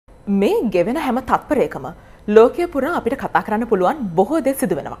මේ ගෙවෙන හැම තත්පරයකම ලෝකයේ පුරා අපිට කතා කරන්න පුළුවන් බොහෝ දේ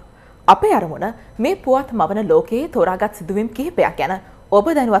සිදු වෙනවා. අපේ අරමුණ මේ පුවත් මවන ලෝකයේ තෝරාගත් සිදුවීම් කිහිපයක් ගැන ඔබ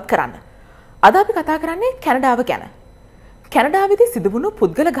දැනුවත් කරන්න. අද අපි කතා කරන්නේ කැනඩාව ගැන. කැනඩාවේදී සිදුවුණු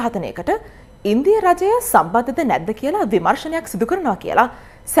පුද්ගල ඝාතනයකට ඉන්දිය රජය සම්බන්ධද නැද්ද කියලා විමර්ශනයක් සිදු කරනවා කියලා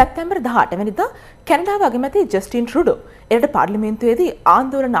සැප්තැම්බර් 18 වෙනිදා කැනඩාව අගමැති ජස්ටින් ට්‍රුඩෝ එරට පාර්ලිමේන්තුවේදී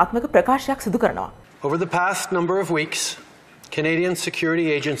ආందోලනාත්මක ප්‍රකාශයක් සිදු කරනවා. Over the past number of weeks, Canadian security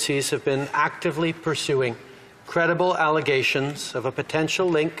agencies have been actively pursuing credible allegations of a potential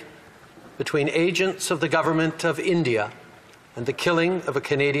link between agents of the government of India and the killing of a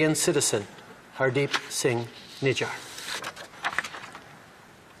Canadian citizen, Hardeep Singh Nijjar.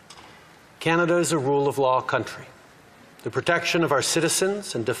 Canada is a rule of law country. The protection of our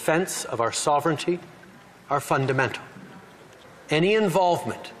citizens and defence of our sovereignty are fundamental. Any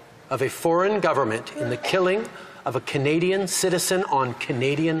involvement of a foreign government in the killing of a Canadian citizen on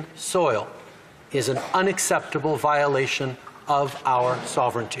Canadian soil is an unacceptable violation of our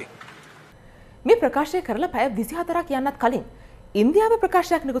sovereignty. මේ ප්‍රකාශය කරලා පැය 24ක් යන්නත් කලින් ඉන්දියාව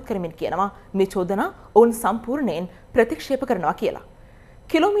ප්‍රකාශයක් නිකුත් කරමින් කියනවා මේ චෝදනා ඔවුන් සම්පූර්ණයෙන් ප්‍රතික්ෂේප කරනවා කියලා.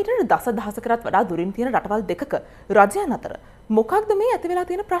 කිලෝමීටර් දසදහසකටත් වඩා දුරින් තියෙන රටවල් දෙකක රජයන් අතර මොකක්ද මේ ඇති වෙලා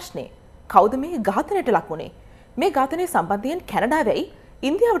තියෙන ප්‍රශ්නේ? කවුද මේ ඝාතනයට ලක් වුනේ? මේ ඝාතනය සම්බන්ධයෙන් කැනඩාවයි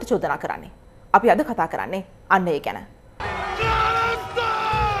ඉන්දියාවට චෝදනා කරන්නේ. අපි අද කතා කරන්නේ අන්න ඒ ගැන.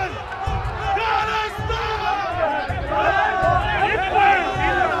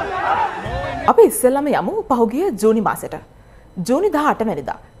 අපි ඉස්සෙල්ලාම යමු පහුගිය ජූනි මාසෙට. ජූනි 18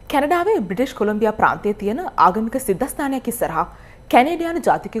 වෙනිදා කැනඩාවේ බ්‍රිටිෂ් කොලම්බියා ප්‍රාන්තයේ තියෙන ආගමික සිද්ධාස්ථානයක් ඉස්සරහා කැනේඩියානු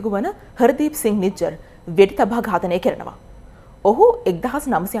ජාතිකයෙකු වන හර්දීප් සිං නිජ්ජර් වෙඩි තබා ඝාතනය කරනවා. ඔහු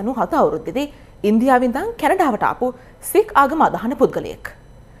 1997 අවුරුද්දේදී ඉන්දියාවෙන් ඉඳන් කැනඩාවට ආපු සික් ආගම අදහන පුද්ගලයෙක්.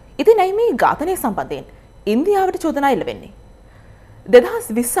 ඉතින් ඇයි මේ ඝාතනය සම්බන්ධයෙන් ඉන්දියාවට චෝදනා එල්ල වෙන්නේ?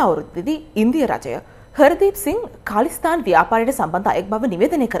 2020 අවුරුද්දේදී ඉන්දිය රජය හර්දීප් සිං කාලිස්තාන් ව්‍යාපාරයට සම්බන්ධ අයෙක් බව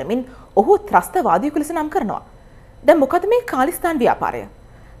නිවේදනය කරමින් ඔහු ත්‍රස්තවාදියෙකු ලෙස නම් කරනවා. දැන් මොකද මේ කාලිස්තාන් ව්‍යාපාරය?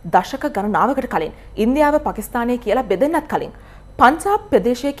 දශක ගණනාවකට කලින් ඉන්දියාව පාකිස්තානය කියලා බෙදෙන්නත් කලින් පංජාබ්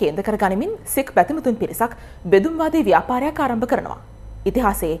ප්‍රදේශයේ කේන්ද්‍ර කර ගනිමින් සික් බැතිමතුන් පිරිසක් බෙදුම්වාදී ව්‍යාපාරයක් ආරම්භ කරනවා.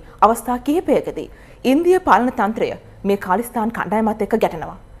 ඉතිහාසයේ අවස්ථා කිහිපයකදී ඉන්දිය පාලන තන්ත්‍රය මේ කාලිස්තාන් කණ්ඩායමත් එක්ක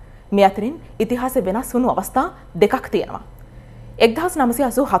ගැටෙනවා. මේ අතරින් ඉතිහාසය වෙනස් වුණු අවස්ථා දෙකක් තියෙනවා.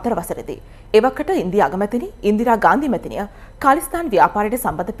 1984 වසරේදී එවකට ඉන්දියා අගමැතිනි ඉන්දිරා ගාන්ධි මැතිණිය කාලිස්තාන් ව්‍යාපාරයට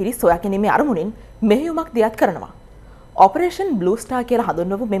සම්බන්ධ පිරිස් සොයා ගැනීමේ අරමුණින් මෙහෙයුමක් දියත් කරනවා. ඔපරේෂන් බ්ලූ ස්ටාර් කියලා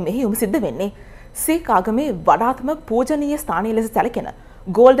හඳුන්වපු මේ මෙහෙයුම සිද්ධ වෙන්නේ සික් ආගමේ වඩාත්ම පූජනීය ස්ථානීය ලෙස සැලකෙන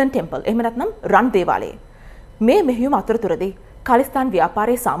ගෝල්ඩන් ටෙම්පල් එහෙම නැත්නම් රන් දේවාලයේ. මේ මෙහෙයුම අතරතුරදී කාලිස්තාන්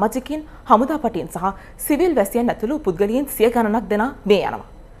ව්‍යාපාරයේ සමාජිකින් හමුදාපටීන් සහ සිවිල් වැසියන් ඇතුළු පුද්ගලයන් 100 ගණනක් දෙනා මේ යනවා.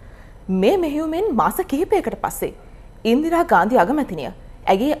 මේ මෙහෙයුමෙන් මාස කිහිපයකට පස්සේ ඉන්දිරා ගාන්ධි අගමැතිනිය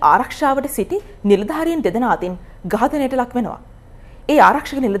ඇගේ ආරක්ෂාවට සිටි නිලධාරීන් දෙදෙනා අතින් ඝාතනයට ලක් වෙනවා. ඒ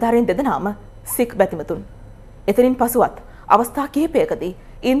ආරක්ෂක නිලධාරීන් දෙදෙනාම සික් බැතිමතුන්. එතනින් පසුවත් අවස්ථා කිහිපයකදී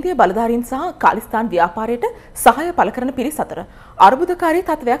ඉන්දිය බලධාරීන් සහ කාලිස්තාන් ව්‍යාපාරයට සහාය පළ කරන පිරිස් අතර අර්බුදකාරී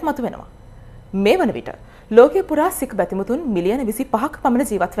තත්වයක් මතුවෙනවා. මේ වන විට ලෝකයේ පුරා සික් බැතිමතුන් මිලියන 25ක පමණ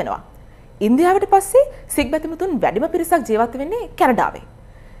ජීවත් වෙනවා. ඉන්දියාවට පස්සේ සික් බැතිමතුන් වැඩිම පිරිසක් ජීවත් වෙන්නේ කැනඩාවේ.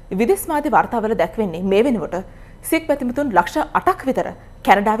 විදේශ මාධ්‍ය වාර්තාවල දැක්වෙන්නේ මේ වෙනකොට සික් බැතිමතුන් ලක්ෂ 8ක් විතර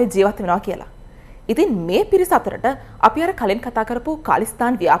කැනඩාවේ ජීවත් වෙනවා කියලා. ඉතින් මේ පිරිස අතරට අපි අර කලින් කතා කරපු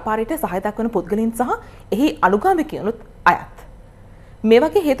කාලිස්තාන් ව්‍යාපාරයට සහාය දක්වන පුද්ගලයන් සහ එහි අනුගාමිකයනුත් අයත්. මේ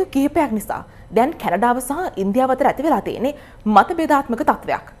වගේ හේතු කිහිපයක් නිසා දැන් කැනඩාව සහ ඉන්දියාව අතර ඇති වෙලා තියෙන්නේ මතභේදාත්මක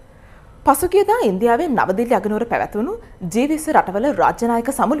තත්වයක්. පසුගියදා ඉන්දියාවේ නවදිල්ලි අගනුවර පැවැත්වුණු G20 රටවල රාජ්‍ය නායක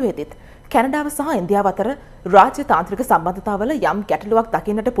සමුළුවේදීත් කැනඩාව සහ ඉන්දියාව අතර රාජ්‍ය තාන්ත්‍රික සම්බන්ධතාවල යම් ගැටලුවක්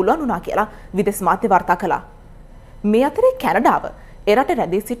දකින්නට පුළුවන් වුණා කියලා විදේශ මාධ්‍ය වාර්තා කළා. මේ අතරේ කැනඩාව එරට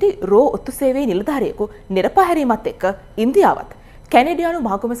රැඳී සිටි රෝ ඔත්තු සේවයේ නිලධාරියෙකු නිරපහැරීමත් එක්ක ඉන්දියාවත් කැනේඩියානු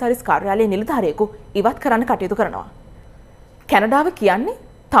මහ කොමසාරිස් කාර්යාලයේ නිලධාරියෙකු ඉවත් කරන්න කටයුතු කරනවා. කැනඩාව කියන්නේ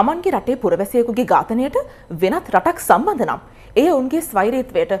තමන්ගේ රටේ පුරවැසියෙකුගේ ඝාතනයට වෙනත් රටක් සම්බන්ධ නම් එය ඔවුන්ගේ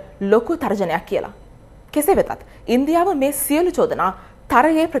ස්වෛරීත්වයට ලොකු තර්ජනයක් කියලා. කෙසේ වෙතත් ඉන්දියාව මේ සියලු චෝදනා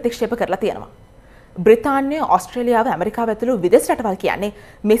තරයේ ප්‍රතික්ෂේප කරලා තියෙනවා. බ්‍රිතාන්‍ය, ඕස්ට්‍රේලියාව, ඇමරිකාව ඇතුළු විදේශ රටවල් කියන්නේ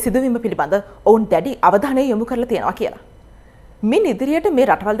මේ සිදුවීම පිළිබඳ ඔවුන් දැඩි අවධානය යොමු කරලා තියෙනවා කියලා. මින් ඉදිරියට මේ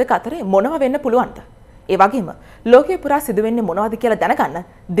රටවල් දෙක අතරේ මොනව වෙන්න පුළුවන්ද? ඒ වගේම ලෝකයේ පුරා සිදුවෙන්නේ මොනවද කියලා දැනගන්න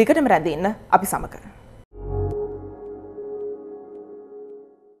දිගටම රැඳී ඉන්න අපි සමග.